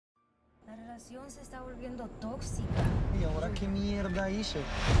relación se está volviendo tóxica. ¿Y ahora qué mierda hice?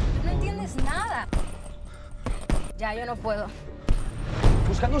 Tú no entiendes nada. Ya, yo no puedo.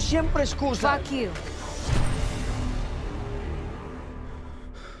 Buscando siempre excusas. Fuck you.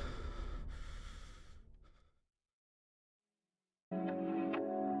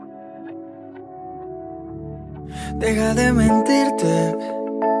 Deja de mentirte.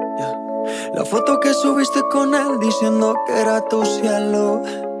 La foto que subiste con él diciendo que era tu cielo.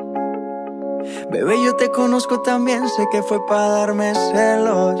 Bebé, yo te conozco también, sé que fue para darme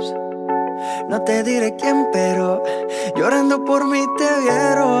celos. No te diré quién, pero llorando por mí te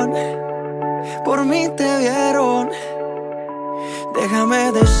vieron. Por mí te vieron.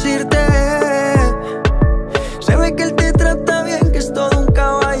 Déjame decirte, se ve que él te trata bien, que es todo un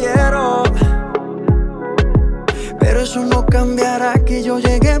caballero. Pero eso no cambiará que yo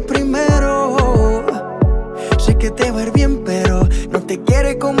llegué primero. Sé que te va a ir bien, pero no te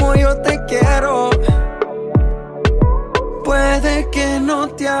quiere como yo te quiero. Puede que no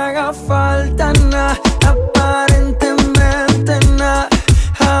te haga falta nada, aparentemente nada.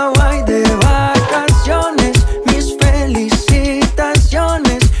 Hawái de vacaciones, mis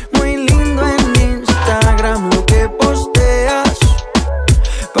felicitaciones. Muy lindo en Instagram lo que posteas,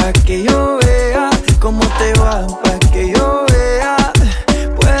 pa' que yo vea cómo te va, pa' que yo vea.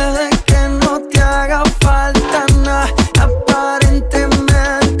 Puede que no te haga falta nada,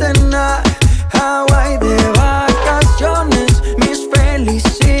 aparentemente nada. Hawái de vacaciones, mis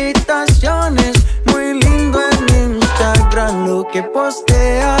felicitaciones. Muy lindo en Instagram lo que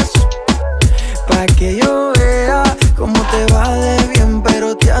posteas, pa' que yo vea cómo te va de bien,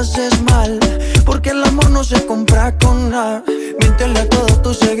 pero te haces mal, porque el amor no se compra con nada. Miéntele a todos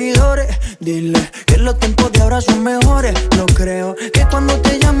tus seguidores, dile que los tiempos de ahora son mejores. No creo que cuando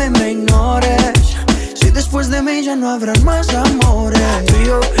te llame me ignores, si después de mí ya no habrán más amores. Tú y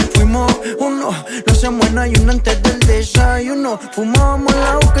yo fuimos uno, no se muera y uno antes del desayuno. Fumábamos el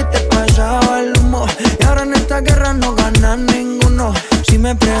agua que te pasaba el humo, y ahora en esta guerra no gana ninguno. Si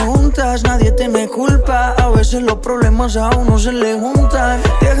me preguntas, nadie tiene culpa, a veces los problemas a uno se le juntan.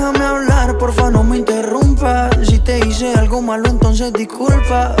 Déjame hablar, porfa, no me interrumpas. Si te hice algo malo, entonces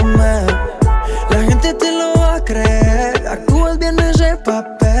discúlpame. La gente te lo va a creer, actúas bien ese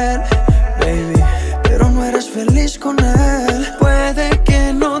papel, baby, pero no eres feliz con él. Puede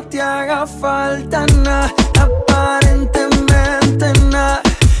que no te haga falta nada, aparentemente nada.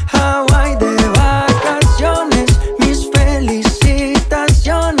 Hawái de vacaciones, mis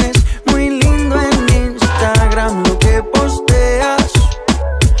felicitaciones. Muy lindo en Instagram lo que posteas,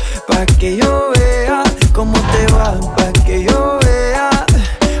 pa' que yo vea cómo te va, pa' que yo vea.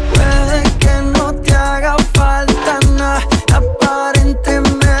 Puede que no te haga falta nada,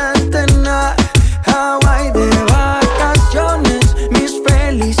 aparentemente nada. Hawái de vacaciones, mis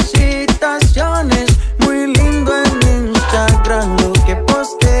felicitaciones. Muy lindo en Instagram lo que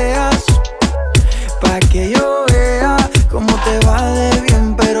posteas, pa' que yo vea cómo te va de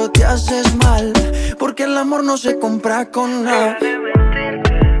bien, pero te haces mal, porque el amor no se compra con nada.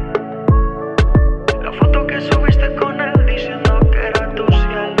 La foto que subiste con él diciendo que era tu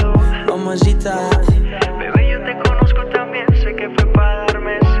cielo. Mamacita.